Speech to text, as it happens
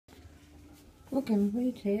Okay,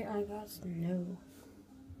 everybody, today I got snow.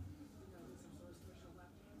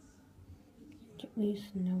 Gently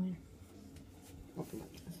snowing. Open up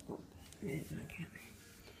this little bit. Maybe I can.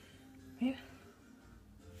 Yeah.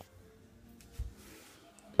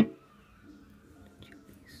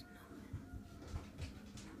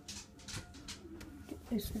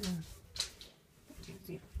 Gently snowing.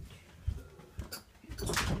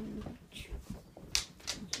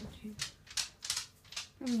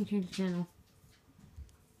 Let me change the channel.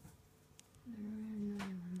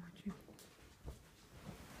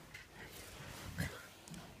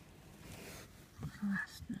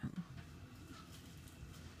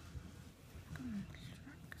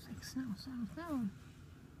 Snow.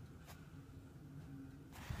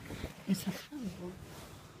 It's a snow.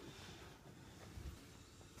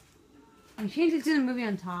 I changed it to the movie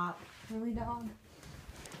on top. Really, dog?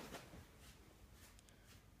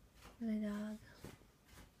 Really, dog?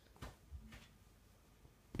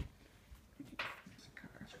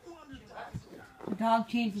 The dog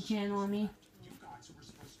changed the channel on me. You guys were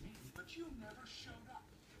supposed to meet me, but you never showed up.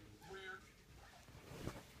 Where?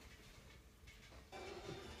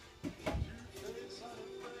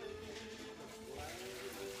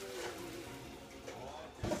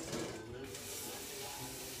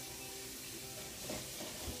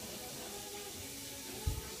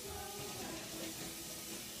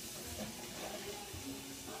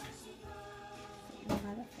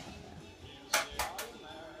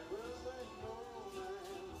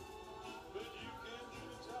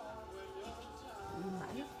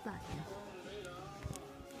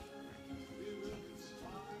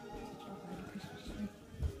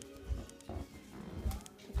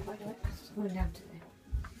 It's going down today.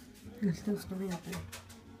 It's still snowing up there.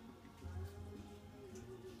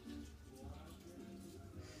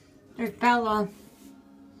 There's Bella.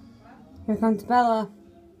 Here comes Bella.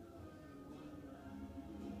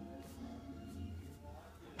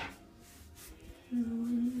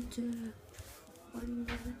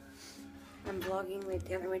 I'm vlogging like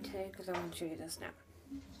the other way today because I want to show you this now.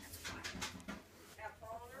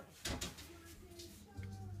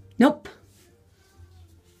 Nope.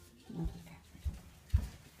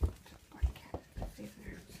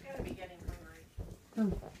 Gotta be getting hungry.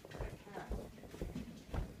 Oh.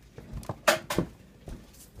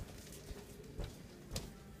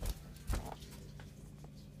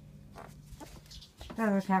 The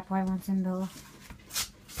other cat probably wants in Bella.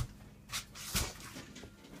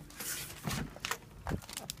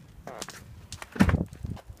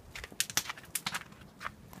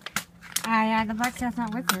 Yeah, the black cat's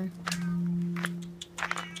not with her.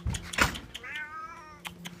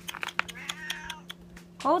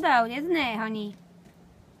 Cold out, isn't it, honey?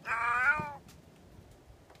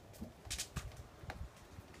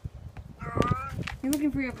 You're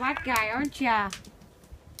looking for your black guy, aren't ya?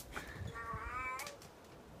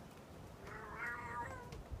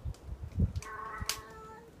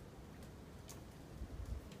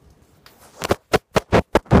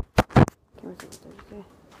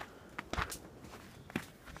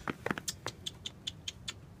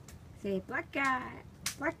 Say black cat,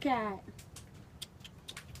 black cat.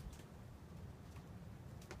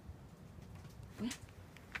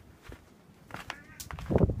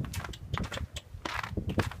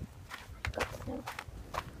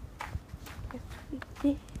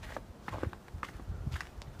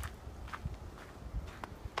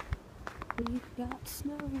 We've got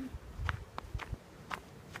snow.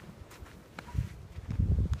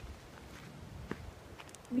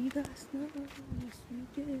 We got snow. Yes, we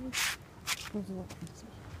did. No,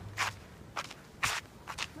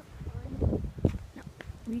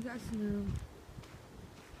 we got snow.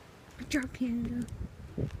 Good job, Canada.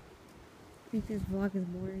 I think this vlog is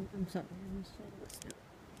boring. I'm sorry, I'm just showing the snow.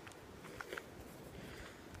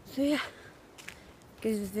 So yeah,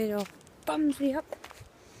 give this video a thumbs up.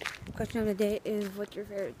 Question of the day is, what's your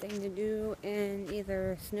favorite thing to do in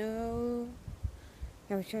either snow?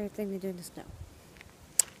 Yeah, what's your favorite thing to do in the snow?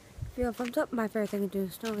 If you have a thumbs up, my favorite thing to do in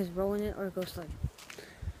the snow is roll in it or go sledding.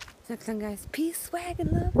 So next time, guys, peace, swag,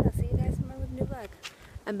 and love. I'll see you guys tomorrow with a new vlog.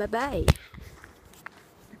 And bye-bye.